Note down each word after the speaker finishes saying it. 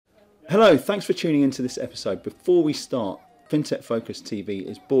Hello, thanks for tuning into this episode. Before we start, FinTech Focus TV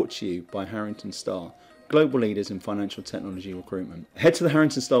is brought to you by Harrington Starr, global leaders in financial technology recruitment. Head to the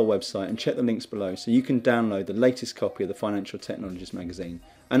Harrington Starr website and check the links below so you can download the latest copy of the Financial Technologist magazine.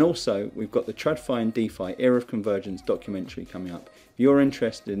 And also, we've got the TradFi and DeFi Era of Convergence documentary coming up. If you're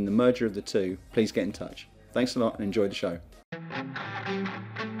interested in the merger of the two, please get in touch. Thanks a lot and enjoy the show.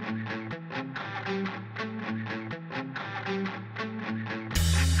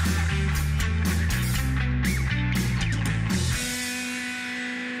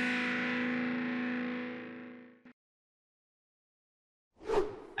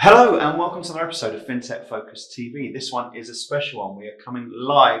 Hello and welcome to another episode of FinTech Focus TV. This one is a special one. We are coming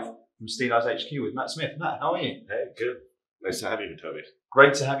live from SteelEye's HQ with Matt Smith. Matt, how are you? Hey, good. Nice to have you, Toby.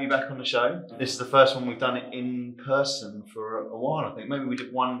 Great to have you back on the show. This is the first one we've done it in person for a while, I think. Maybe we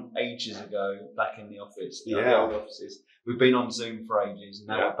did one ages ago back in the office, the old offices. We've been on Zoom for ages and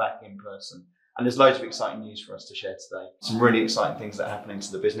now we're back in person. And there's loads of exciting news for us to share today. Some really exciting things that are happening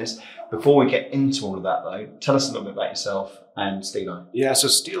to the business. Before we get into all of that though, tell us a little bit about yourself and SteelEye. Yeah, so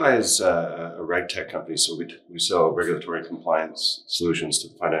SteelEye is a RegTech company. So we sell regulatory compliance solutions to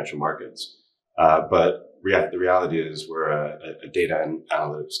the financial markets. But the reality is we're a data and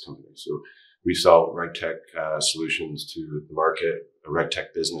analytics company. So we sell RegTech solutions to the market, a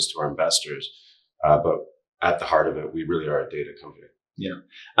RegTech business to our investors. But at the heart of it, we really are a data company. Yeah,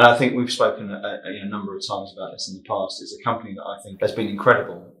 and I think we've spoken a number of times about this in the past. It's a company that I think has been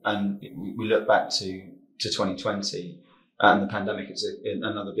incredible, and we look back to 2020 and the pandemic. It's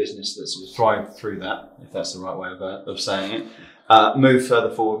another business that's sort of thrived through that, if that's the right way of saying it. Move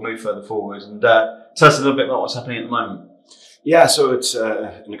further forward, and tell us a little bit about what's happening at the moment. Yeah, so it's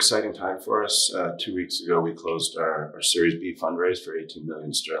an exciting time for us. 2 weeks ago, we closed our Series B fundraise for 18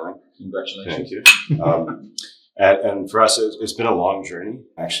 million sterling. Congratulations. Thank you. And for us, it's been a long journey.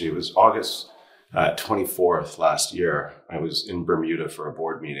 Actually, it was August 24th last year. I was in Bermuda for a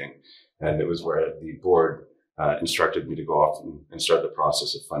board meeting, and it was where the board instructed me to go off and start the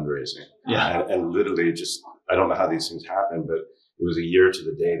process of fundraising. Yeah. And literally I don't know how these things happen, but it was a year to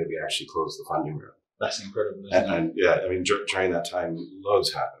the day that we actually closed the funding round. That's incredible, isn't it? And yeah, I mean, during that time,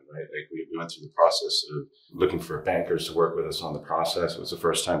 loads happened, right? Like we went through the process of looking for bankers to work with us on the process. It was the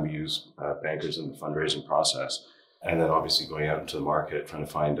first time we used bankers in the fundraising process. And then obviously going out into the market, trying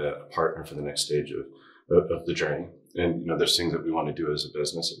to find a partner for the next stage of the journey. And, there's things that we want to do as a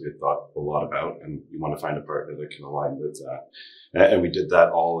business that we've thought a lot about, and we want to find a partner that can align with that. And we did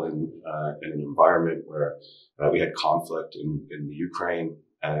that all in an environment where we had conflict in the Ukraine.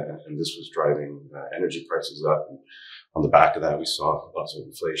 And this was driving energy prices up. And on the back of that, we saw lots of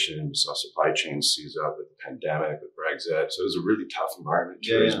inflation. We saw supply chains seize up with the pandemic, with Brexit. So it was a really tough environment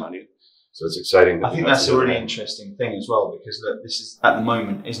to raise money. So it's exciting. I think that's a really interesting thing as well, because look, this is at the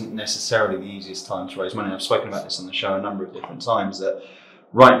moment isn't necessarily the easiest time to raise money. I've spoken about this on the show a number of different times, that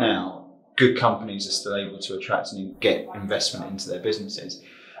right now, good companies are still able to attract and get investment into their businesses.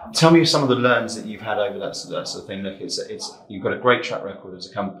 Tell me some of the learns that you've had over that sort of thing. Look, it's you've got a great track record as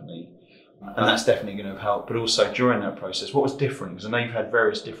a company, and that's definitely going to help. But also during that process, what was different? Because I know you've had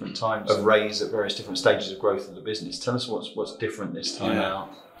various different times of raise at various different stages of growth of the business. Tell us what's different this time out.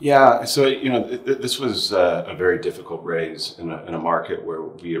 Yeah, so this was a very difficult raise in a market where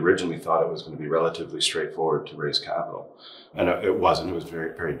we originally thought it was going to be relatively straightforward to raise capital, and it wasn't. It was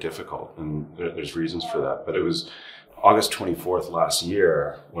very, very difficult, and there's reasons for that. But it was August 24th last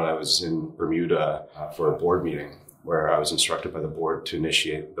year when I was in Bermuda for a board meeting where I was instructed by the board to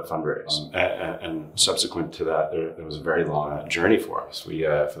initiate the fundraise. And subsequent to that, there was a very long journey for us. We,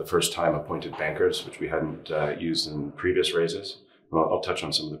 for the first time, appointed bankers, which we hadn't used in previous raises. I'll touch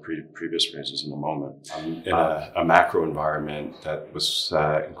on some of the previous raises in a moment. In a macro environment that was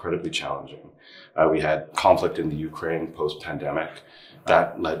incredibly challenging. We had conflict in the Ukraine post-pandemic.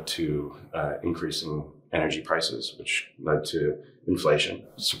 That led to increasing energy prices, which led to inflation.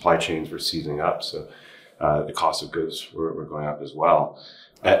 Supply chains were seizing up, so the cost of goods were going up as well.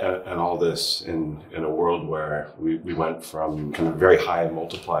 And all this in a world where we went from kind of very high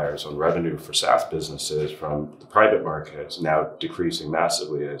multipliers on revenue for SaaS businesses from the private markets now decreasing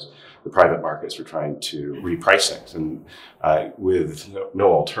massively as the private markets were trying to reprice things. And with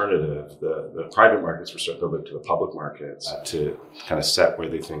no alternative, the private markets were starting to look to the public markets to kind of set where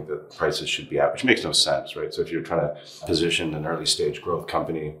they think that prices should be at, which makes no sense, right? So if you're trying to position an early stage growth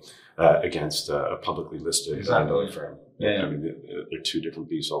company against a publicly listed firm, I mean, they're two different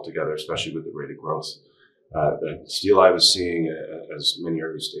beasts altogether, especially with the rate of growth that SteelEye was seeing, as many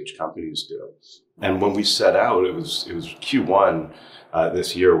early stage companies do. And when we set out, it was Q1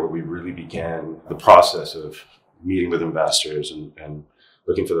 this year where we really began the process of meeting with investors and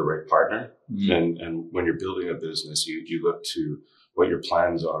looking for the right partner. And when you're building a business, you look to what your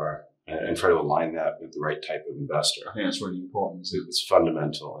plans are and try to align that with the right type of investor. I think that's really important. It's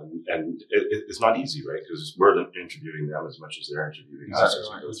fundamental, and it's not easy, right? Because we're interviewing them as much as they're interviewing us as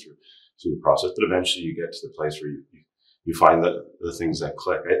we go through the process. But eventually, you get to the place where you find the things that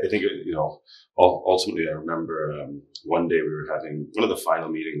click. I think ultimately, I remember one day we were having one of the final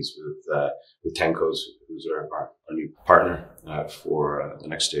meetings with Tenco's, who's our new partner for the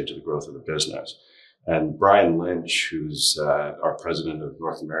next stage of the growth of the business. And Brian Lynch, who's our president of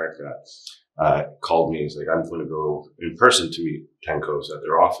North America, called me. He's like, I'm going to go in person to meet Tenco's at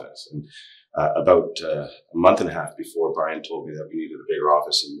their office. And about a month and a half before, Brian told me that we needed a bigger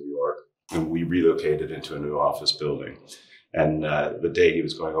office in New York. And we relocated into a new office building. And the day he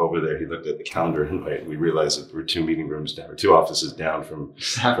was going over there, he looked at the calendar and we realized that there were 2 meeting rooms down, or 2 offices down from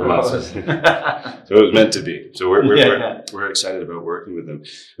us. So it was meant to be. So we're excited about working with them.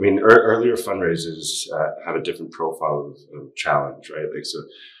 I mean, earlier fundraisers have a different profile of challenge, right? Like,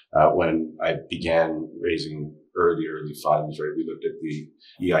 so when I began raising early funds, right, we looked at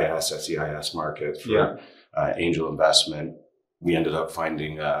the EIS, SEIS market for angel investment. We ended up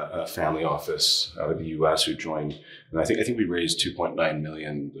finding a family office out of the US who joined. And I think we raised $2.9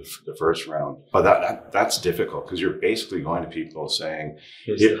 million the first round. But that's difficult because you're basically going to people saying,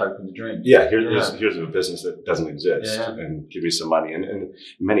 here's the hope and the dream. Yeah, here's a business that doesn't exist and give me some money. And in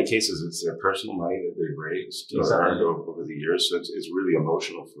many cases, it's their personal money that they've raised or earned over the years. So it's really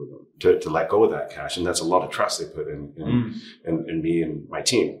emotional for them to let go of that cash. And that's a lot of trust they put in me and my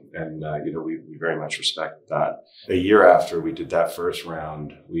team. And, we very much respect that. A year after we did that first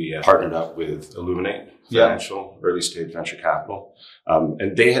round, we partnered up with Illuminate Financial, early stage venture capital.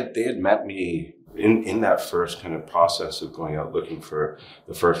 And they had met me in that first kind of process of going out looking for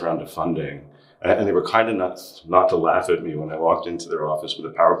the first round of funding. And they were kind enough not to laugh at me when I walked into their office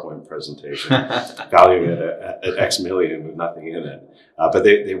with a PowerPoint presentation, valuing it at X million with nothing in it. But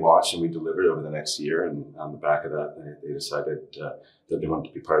they watched and we delivered over the next year. And on the back of that, they decided that they wanted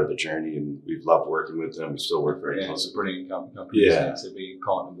to be part of the journey. And we've loved working with them. We still work very closely. It's a brilliant company to be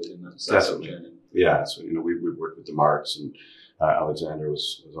partnered with in that journey. Yeah, so we've worked with the Marks, and Alexander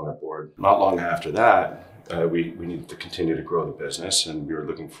was on our board. Not long after that, we needed to continue to grow the business, and we were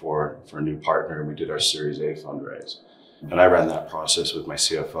looking for a new partner, and we did our Series A fundraise. And I ran that process with my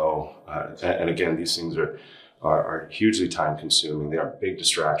CFO. And again, these things are hugely time consuming. They are big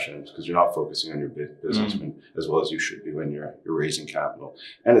distractions because you're not focusing on your business as well as you should be when you're raising capital.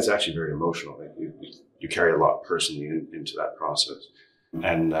 And it's actually very emotional. Like you carry a lot personally into that process.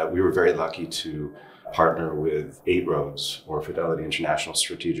 And we were very lucky to partner with 8 Roads or Fidelity International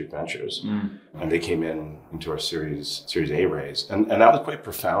Strategic Ventures. And they came into our Series A raise. And that was quite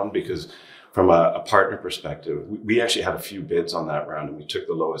profound because from a partner perspective, we actually had a few bids on that round and we took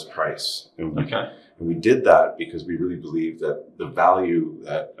the lowest price. And we did that because we really believed that the value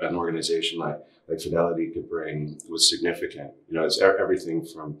that an organization like Fidelity could bring was significant. It's everything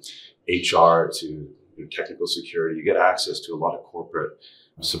from HR to technical security. You get access to a lot of corporate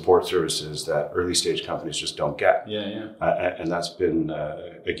support services that early stage companies just don't get. And that's been,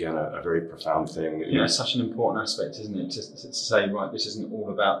 again, a very profound thing. It's such an important aspect, isn't it? To say, right, this isn't all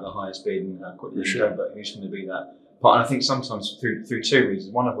about the highest bid and how quickly you go, but who's going to be that part? And I think sometimes through 2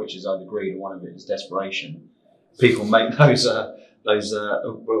 reasons, one of which is either greed and one of it is desperation. People make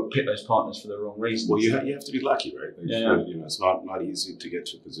pick those partners for the wrong reasons. Well, you have to be lucky, right? It's not easy to get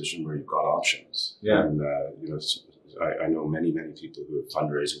to a position where you've got options. And I know many people who have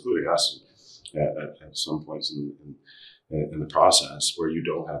fundraised, including us, at some points in the process where you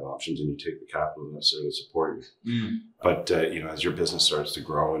don't have options and you take the capital necessarily to support you. But as your business starts to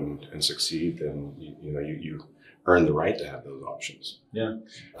grow and succeed, then you earn the right to have those options.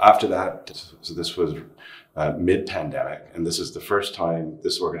 After that, so this was mid-pandemic, and this is the first time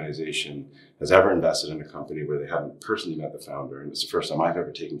this organization has ever invested in a company where they haven't personally met the founder, and it's the first time I've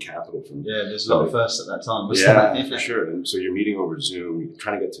ever taken capital from. There's a lot of firsts at that time. For sure. And so you're meeting over Zoom, you're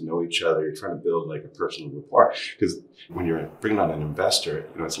trying to get to know each other, you're trying to build like a personal rapport, because when you're bringing on an investor,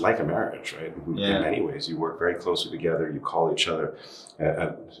 it's like a marriage, right? In many ways, you work very closely together, you call each other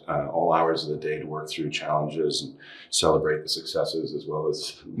at all hours of the day to work through challenges and celebrate the successes as well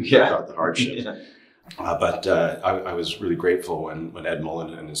as the hardships. But I was really grateful when Ed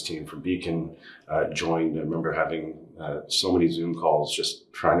Mullen and his team from Beacon joined. I remember having so many Zoom calls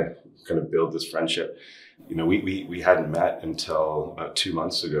just trying to kind of build this friendship. We hadn't met until about 2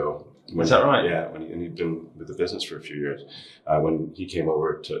 months ago. Is that right? Yeah, and he'd been with the business for a few years. When he came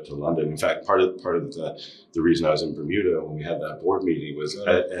over to London, in fact, part of the reason I was in Bermuda when we had that board meeting was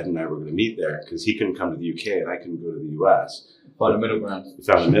Ed and I were going to meet there because he couldn't come to the UK and I couldn't go to the US. Find a middle ground. We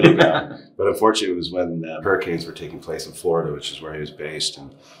found a middle ground. But unfortunately, it was when hurricanes were taking place in Florida, which is where he was based,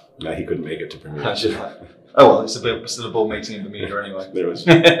 and he couldn't make it to Bermuda. Oh, well, it's still a board meeting in Bermuda anyway. There was.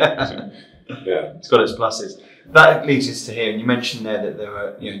 Yeah. It's got its pluses. That leads us to here, and you mentioned there that there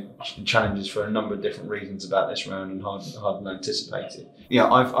were challenges for a number of different reasons about this round and harder than anticipated.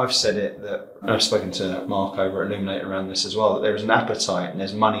 I've said it that, and I've spoken to Mark over at Illuminate around this as well, that there is an appetite and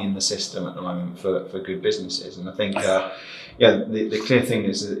there's money in the system at the moment for good businesses. And I think the clear thing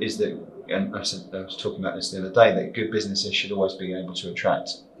is that, and I was talking about this the other day, that good businesses should always be able to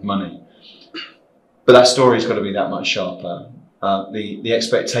attract money. But that story's got to be that much sharper. The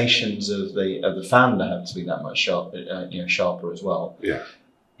expectations of the founder have to be that much sharper as well. Yeah,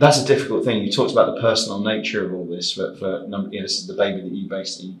 that's a difficult thing. You talked about the personal nature of all this. But this is the baby that you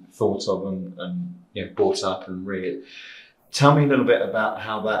basically thought of and brought up and reared. Tell me a little bit about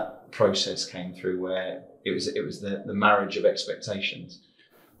how that process came through, where it was the marriage of expectations.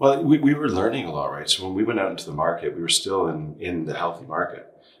 Well, we were learning a lot, right? So when we went out into the market, we were still in the healthy market.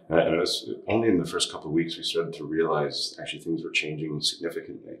 And it was only in the first couple of weeks we started to realize actually things were changing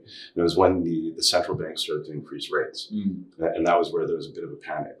significantly. And it was when the central bank started to increase rates. And that was where there was a bit of a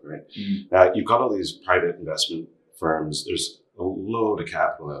panic, right? Now, you've got all these private investment firms. There's a load of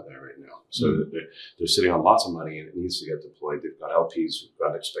capital out there right now. So they're sitting on lots of money and it needs to get deployed. They've got LPs who've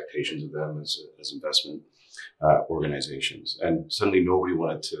got expectations of them as investment organizations. And suddenly nobody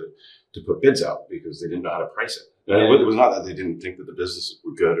wanted to put bids out because they didn't know how to price it. And it was not that they didn't think that the businesses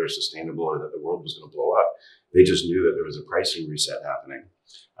were good or sustainable or that the world was going to blow up. They just knew that there was a pricing reset happening.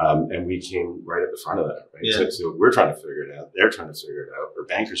 And we came right at the front of that. Right? Yeah. So we're trying to figure it out. They're trying to figure it out. Our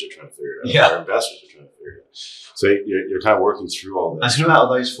bankers are trying to figure it out. Our investors are trying to figure it out. So you're kind of working through all this. And who out of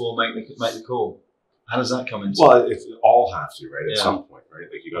those four make the call? How does that come into? Well, it all have to, right? At some point, right?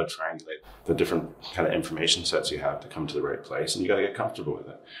 Like you got to triangulate the different kind of information sets you have to come to the right place, and you got to get comfortable with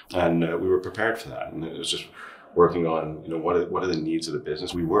it. And we were prepared for that, and it was just working on, what are the needs of the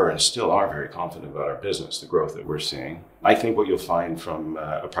business. We were and still are very confident about our business, the growth that we're seeing. I think what you'll find from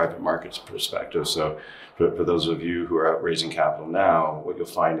a private markets perspective, so for those of you who are out raising capital now, what you'll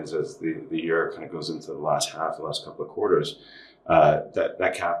find is as the year kind of goes into the last couple of quarters,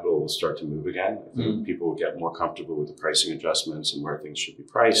 that capital will start to move again. I think people will get more comfortable with the pricing adjustments and where things should be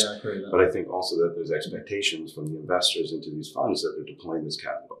priced. Yeah, I agree with that. But I think also that there's expectations from the investors into these funds that they're deploying this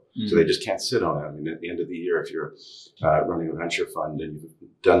capital. So they just can't sit on it. I mean, at the end of the year, if you're running a venture fund and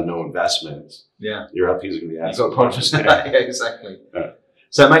you've done no investments, your LPs are going to be asking. Yeah, exactly.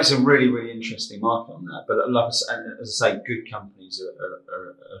 So it makes a really, really interesting market on that. But like as I say, good companies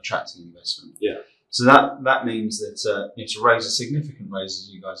are attracting investment. Yeah. So that means that to raise a significant raise as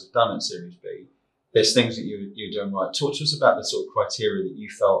you guys have done at Series B, there's things that you're doing right. Talk to us about the sort of criteria that you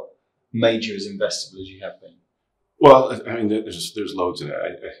felt made you as investable as you have been. Well, I mean, there's loads in it.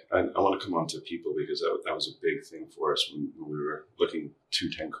 I want to come on to people because that was a big thing for us when we were looking to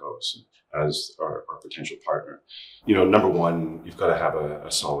Tencos as our potential partner. Number one, you've got to have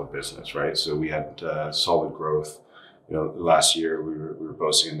a solid business, right? So we had solid growth. Last year we were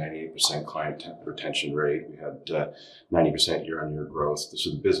boasting a 98% client retention rate. We had 90% year-on-year growth.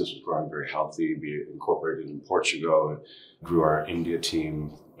 So the business was growing very healthy. We incorporated in Portugal and grew our India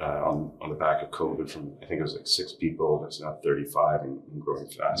team on the back of COVID from, I think it was like 6 people. It's now 35 and growing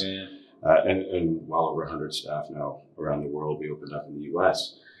fast. Yeah. And well over 100 staff now around the world. We opened up in the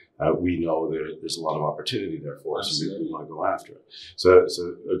US. We know there's a lot of opportunity there for us, and we want to go after it. So it's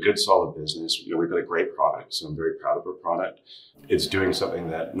a good, solid business. We've got a great product, so I'm very proud of our product. It's doing something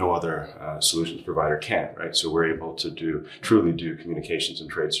that no other solutions provider can, right? So we're able to truly do communications and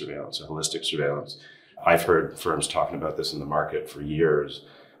trade surveillance, a holistic surveillance. I've heard firms talking about this in the market for years.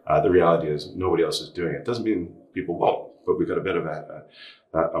 The reality is nobody else is doing it. Doesn't mean people won't, but we've got a bit of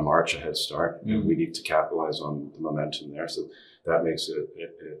a march, a head start, and we need to capitalize on the momentum there. So that makes it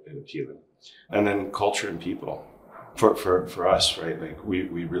appealing. And then culture and people. For us, right, like we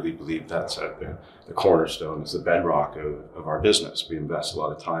really believe that's at the cornerstone, is the bedrock of our business. We invest a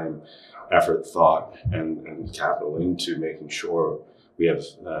lot of time, effort, thought, and capital into making sure we have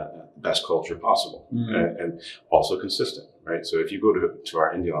the best culture possible and also consistent, right? So if you go to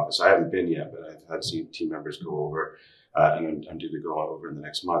our India office, I haven't been yet, but I've had team members go over and I'm due to go over in the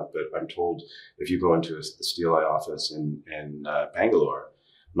next month. But I'm told if you go into the SteelEye office in Bangalore,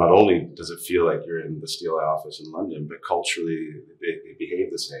 not only does it feel like you're in the SteelEye office in London, but culturally they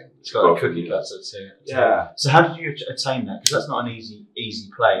behave the same. It's got a cookie cutter too. Yeah. So how did you attain that? Because that's not an easy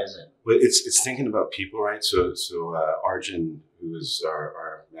play, is it? Well, it's thinking about people, right? So Arjun, who is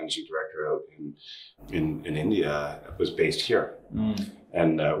our managing director out in India, was based here.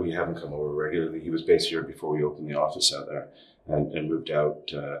 And we have him come over regularly. He was based here before we opened the office out there. and moved out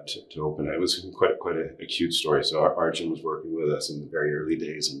to open it. It was quite a cute story. So Arjun was working with us in the very early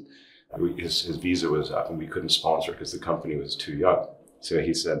days, and his visa was up, and we couldn't sponsor because the company was too young. So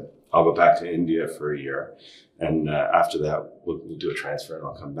he said, "I'll go back to India for a year, and after that, we'll do a transfer, and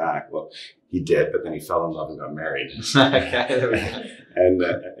I'll come back." Well, he did, but then he fell in love and got married. Okay, there we go. And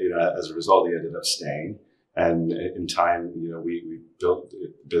as a result, he ended up staying. And in time, we built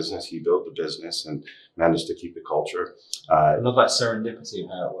the business. He built the business and managed to keep the culture. I love that serendipity of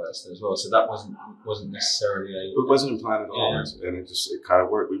how it works as well. So that wasn't necessarily It wasn't a plan at all, and it kind of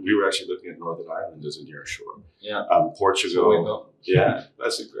worked. We were actually looking at Northern Ireland as a nearshore. Yeah. Portugal. Yeah,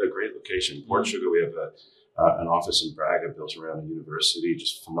 that's a great location. Portugal, we have an office in Braga built around a university.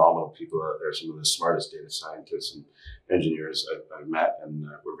 Just phenomenal people out there. Some of the smartest data scientists and engineers I've met, and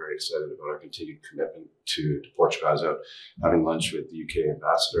we're very excited about our continued commitment to Portugal. I was out having lunch with the UK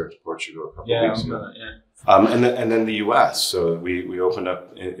ambassador to Portugal a couple of weeks ago. And then the US. So we opened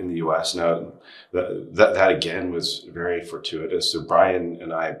up in the US. Now that again was very fortuitous. So Brian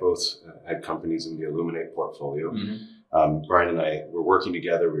and I both had companies in the Illuminate portfolio. Mm-hmm. Brian and I were working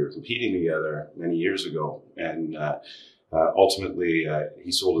together. We were competing together many years ago, and ultimately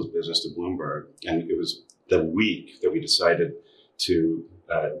he sold his business to Bloomberg, and it was the week that we decided to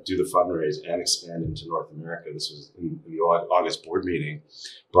do the fundraise and expand into North America. This was in the August board meeting.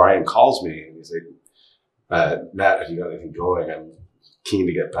 Brian calls me and he's like, "Matt, have you got anything going? I'm keen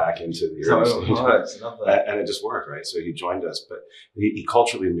to get back into the early stage." And it just worked, right? So he joined us, but he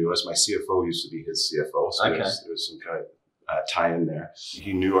culturally knew us. My CFO used to be his CFO, so there was some kind of tie in there.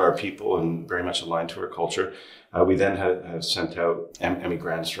 He knew our people and very much aligned to our culture. We then have sent out Emmy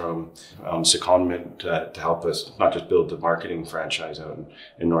Grandstrom secondment to help us not just build the marketing franchise out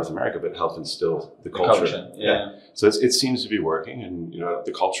in North America, but help instill the culture. Yeah. So it seems to be working, and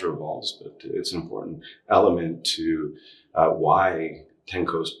the culture evolves, but it's an important element to why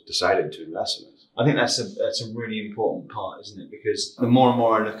Tenco's decided to invest in it. I think that's a really important part, isn't it? Because the more and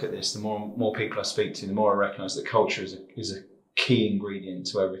more I look at this, the more people I speak to, the more I recognise that culture is a key ingredient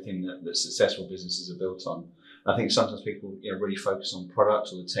to everything that successful businesses are built on. I think sometimes people really focus on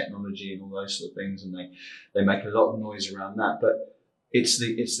products or the technology and all those sort of things, and they make a lot of noise around that. But it's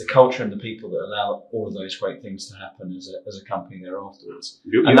the culture and the people that allow all of those great things to happen as a company there afterwards.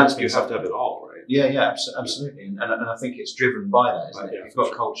 You have to have it all, right? Yeah, absolutely. And I think it's driven by that, isn't it? If you've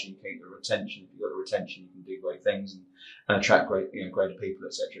got culture, you keep the retention. If you've got the retention, you can do great things and attract greater people,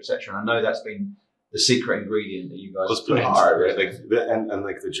 etc., etc. And I know that's been the secret ingredient that you guys put hard, right?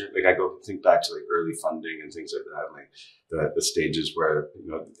 I go think back to early funding and things like that, like the stages where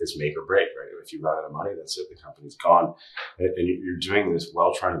it's make or break, right? If you run out of money, that's it. The company's gone, and you're doing this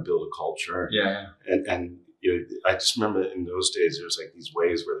while trying to build a culture. Yeah. And I just remember in those days there was these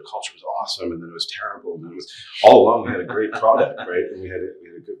ways where the culture was awesome, and then it was terrible, and then it was all along we had a great product, right? And we had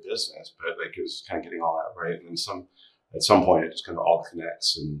a good business, but it was kind of getting all that right, and then at some point it just kind of all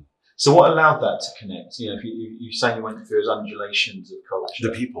connects. And so what allowed that to connect? If you saying you went through those undulations of culture.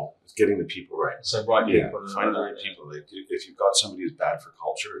 The people. It's getting the people right. So people. Find the right people. If you've got somebody who's bad for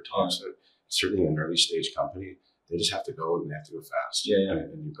culture or toxic, certainly in an early stage company, they just have to go and they have to go fast. Yeah.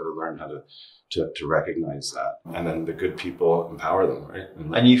 And you've got to learn how to recognize that. And then the good people empower them, right?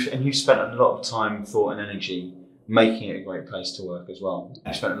 And you spent a lot of time, thought and energy making it a great place to work as well.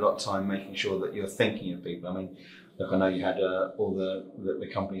 You spent a lot of time making sure that you're thinking of people. I mean, look, I know you had all the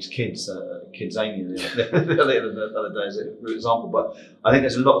company's kids Amy the other day as an example, but I think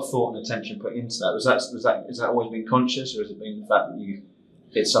there's a lot of thought and attention put into that. Has that always been conscious, or has it been the fact that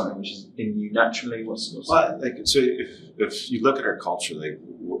it's something which is in you naturally? So if you look at our culture,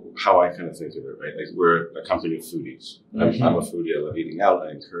 how I kind of think of it, right? We're a company of foodies. Mm-hmm. I'm a foodie. I love eating out.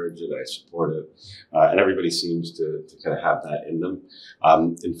 I encourage it. I support it. And everybody seems to kind of have that in them.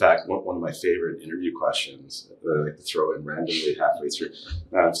 In fact, one of my favorite interview questions that I like to throw in randomly halfway through,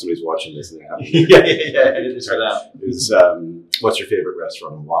 if somebody's watching this and they haven't edit this out, is what's your favorite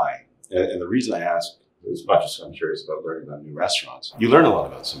restaurant and why? And the reason I ask, as much as I'm curious about learning about new restaurants, you learn a lot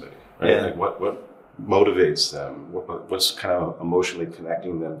about somebody, right? Yeah. What motivates them? What's kind of emotionally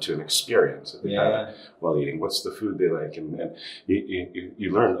connecting them to an experience that they have while eating? What's the food they like? And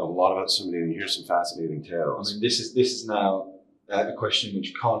you learn a lot about somebody, and you hear some fascinating tales. I mean, this is now a question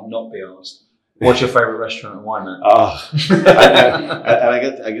which can't not be asked. What's your favorite restaurant and why, man? And I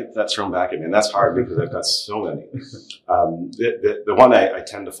get that thrown back at me, and that's hard because I've got so many. The one I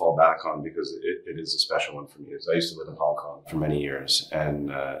tend to fall back on because it is a special one for me is I used to live in Hong Kong for many years,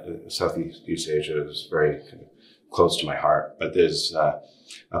 and Southeast Asia is very kind of close to my heart. But there's a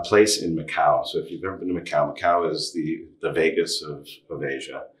place in Macau. So if you've ever been to Macau, Macau is the Vegas of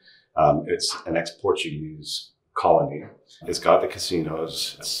Asia. It's an ex-Portuguese colony. It's got the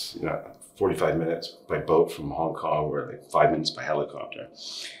casinos. It's 45 minutes by boat from Hong Kong, or like 5 minutes by helicopter.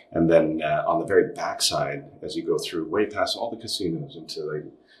 And then on the very backside, as you go through, way past all the casinos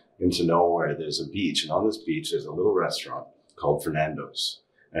into nowhere, there's a beach. And on this beach, there's a little restaurant called Fernando's.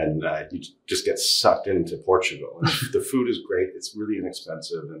 And you just get sucked into Portugal. And the food is great. It's really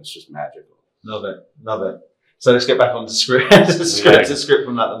inexpensive, and it's just magical. Love it. Love it. So let's get back on to script. to script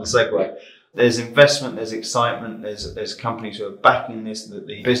from that little segue. There's investment, there's excitement, there's companies who are backing this,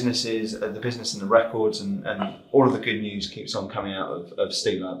 the businesses, the business and the records, and all of the good news keeps on coming out of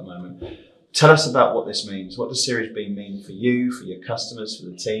SteelEye at the moment. Tell us about what this means. What does Series B mean for you, for your customers, for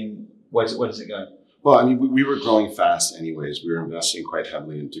the team? Where does it go? Well, I mean, we were growing fast anyways. We were investing quite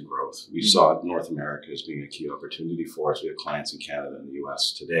heavily into growth. We saw North America as being a key opportunity for us. We have clients in Canada and the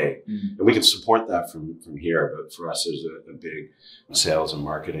US today, and we can support that from here. But for us, there's a big sales and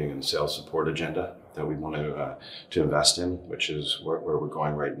marketing and sales support agenda that we want to invest in, which is where we're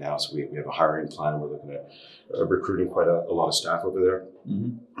going right now. So we have a hiring plan. We're looking at recruiting quite a lot of staff over there,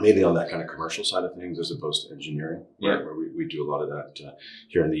 mainly on that kind of commercial side of things as opposed to engineering, where we do a lot of that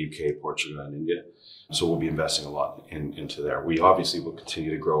here in the UK, Portugal, and India. So we'll be investing a lot into there. We obviously will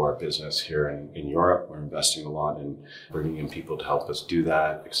continue to grow our business here in Europe. We're investing a lot in bringing in people to help us do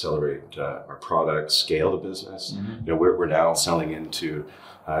that, accelerate our products, scale the business. We're now selling into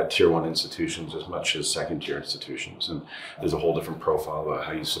tier one institutions as much as second tier institutions. And there's a whole different profile about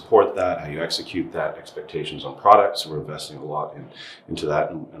how you support that, how you execute that, expectations on products. So we're investing a lot into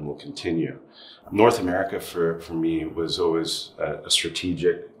that, and we'll continue. North America for me was always a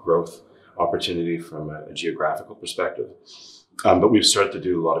strategic growth opportunity from a geographical perspective. But we've started to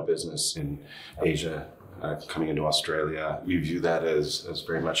do a lot of business in Asia, coming into Australia. We view that as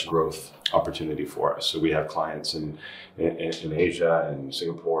very much a growth opportunity for us. So we have clients in Asia and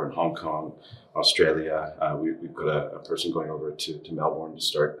Singapore and Hong Kong, Australia. We've got a person going over to Melbourne to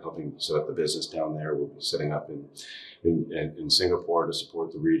start helping set up the business down there. We'll be setting up in Singapore to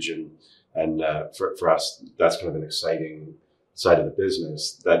support the region. And for us, that's kind of an exciting side of the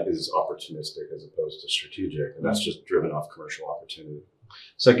business that is opportunistic as opposed to strategic, and that's just driven off commercial opportunity.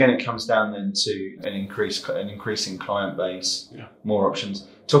 So again, it comes down then to an increasing client base, more options.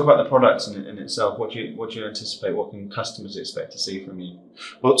 Talk about the products in itself. What do you anticipate? What can customers expect to see from you?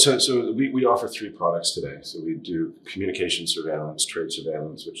 Well, so we offer 3 products today. So we do communication surveillance, trade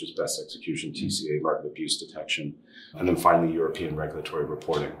surveillance, which is best execution, TCA, market abuse detection, and then finally European regulatory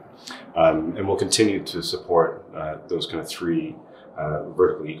reporting. And we'll continue to support those kind of 3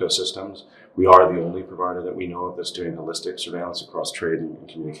 vertical ecosystems. We are the only provider that we know of that's doing holistic surveillance across trade and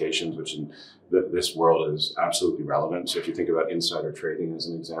communications, which in this world is absolutely relevant. So if you think about insider trading as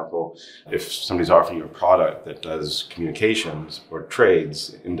an example, if somebody's offering you a product that does communications or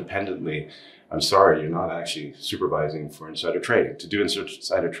trades independently, I'm sorry, you're not actually supervising for insider trading. To do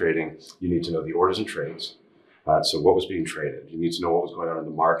insider trading, you need to know the orders and trades. So what was being traded? You need to know what was going on in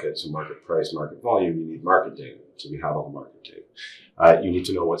the market. So market price, market volume, you need market data. So we have all the market data. You need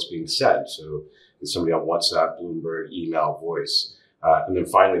to know what's being said. So is somebody on WhatsApp, Bloomberg, email, voice. And then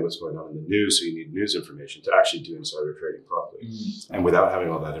finally, what's going on in the news. So you need news information to actually do insider trading properly. And without having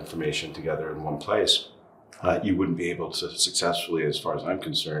all that information together in one place, you wouldn't be able to successfully, as far as I'm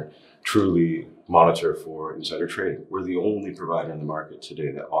concerned, truly monitor for insider trading. We're the only provider in the market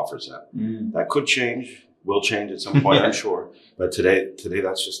today that offers that. That could change, will change at some point, I'm sure. But today,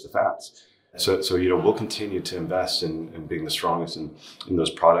 that's just the facts. So we'll continue to invest in being the strongest in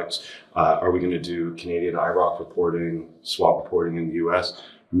those products. Are we going to do Canadian IROC reporting, swap reporting in the US?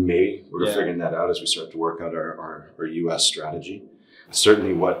 Maybe. We're figuring that out as we start to work out our US strategy.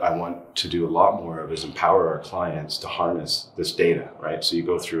 Certainly what I want to do a lot more of is empower our clients to harness this data, right? So you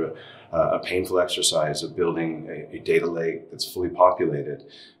go through a painful exercise of building a data lake that's fully populated,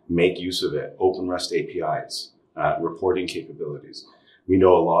 make use of it, open REST APIs, reporting capabilities. We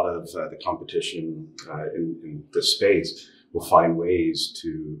know a lot of the competition in this space will find ways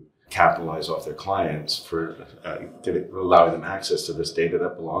to capitalize off their clients for allowing them access to this data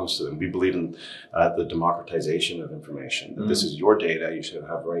that belongs to them. We believe in the democratization of information. That this is your data, you should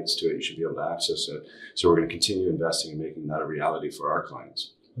have rights to it, you should be able to access it. So we're going to continue investing in making that a reality for our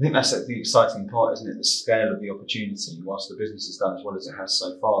clients. I think that's the exciting part, isn't it? The scale of the opportunity. Whilst the business has done as well as it has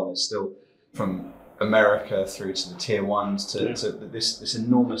so far, there's still, from America through to the tier ones to this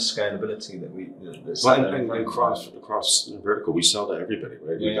enormous scalability that's across vertical, we sell to everybody,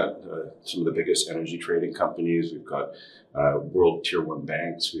 right? We've got some of the biggest energy trading companies. We've got world tier one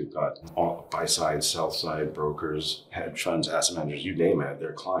banks. We've got all buy side, sell side brokers, hedge funds, asset managers, you name it,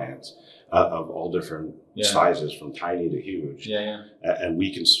 they're clients. of all different sizes, from tiny to huge. And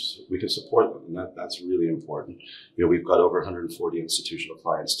we can support them, and that's really important. We've got over 140 institutional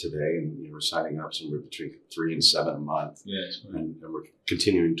clients today, and we're signing up somewhere between 3 and 7 a month. And we're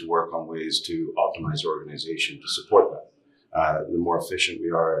continuing to work on ways to optimize our organization to support that. The more efficient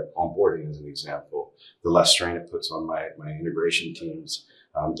we are at onboarding, as an example, the less strain it puts on my integration teams,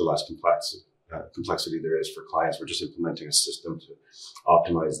 the less complexity there is for clients. We're just implementing a system to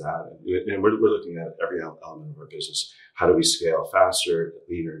optimize that. And we're looking at every element of our business. How do we scale faster,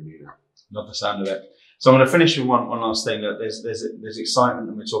 leaner, and meaner? Love the sound of it. So I'm going to finish with one last thing. That there's excitement,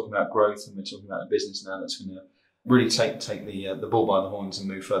 and we're talking about growth, and we're talking about a business now that's going to really take the bull by the horns and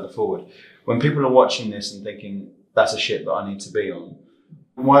move further forward. When people are watching this and thinking, that's a ship that I need to be on,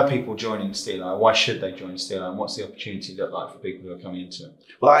 why are people joining SteelEye? Why should they join SteelEye? And what's the opportunity look like for people who are coming into it?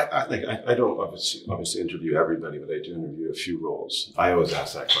 Well, I think I don't obviously interview everybody, but I do interview a few roles. I always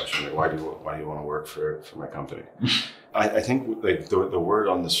ask that question: like, why do you want to work for my company? I think like the word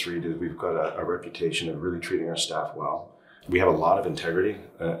on the street is we've got a reputation of really treating our staff well. We have a lot of integrity,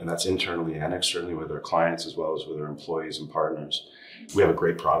 and that's internally and externally with our clients as well as with our employees and partners. We have a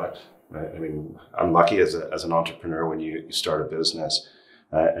great product. Right? I mean, I'm lucky as an entrepreneur when you start a business.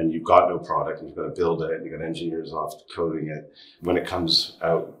 And you've got no product, and you've got to build it, and you've got engineers off coding it. When it comes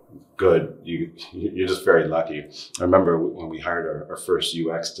out good, you're just very lucky. I remember when we hired our first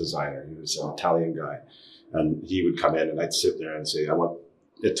UX designer. He was an Italian guy, and he would come in, and I'd sit there and say, I want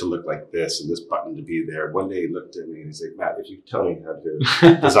it to look like this, and this button to be there. One day he looked at me and he's like, Matt, if you tell me how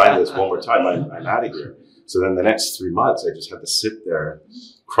to design this one more time, I'm out of here. So then the next 3 months, I just had to sit there,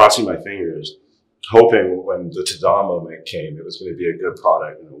 crossing my fingers, hoping when the ta-da moment came, it was going to be a good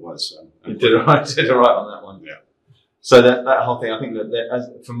product, and it was. So you did all right on that one. Yeah. So that whole thing, I think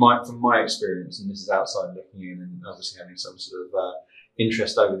that from my experience, and this is outside looking in, and obviously having some sort of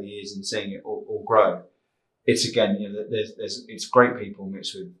interest over the years and seeing it all grow, it's again, it's great people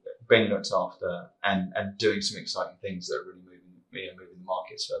mixed with being looked after and doing some exciting things that are really moving the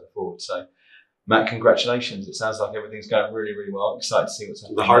markets further forward. So, Matt, congratulations. It sounds like everything's going really, really well. I'm excited to see what's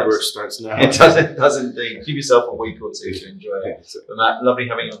happening. The hard work starts now. It does indeed. Give yourself a week or two to enjoy it. But Matt, lovely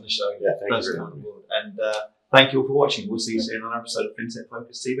having you on the show. Yeah, thank you very much. And thank you all for watching. We'll see you soon on an episode of FinTech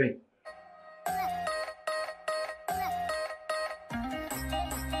Focus TV.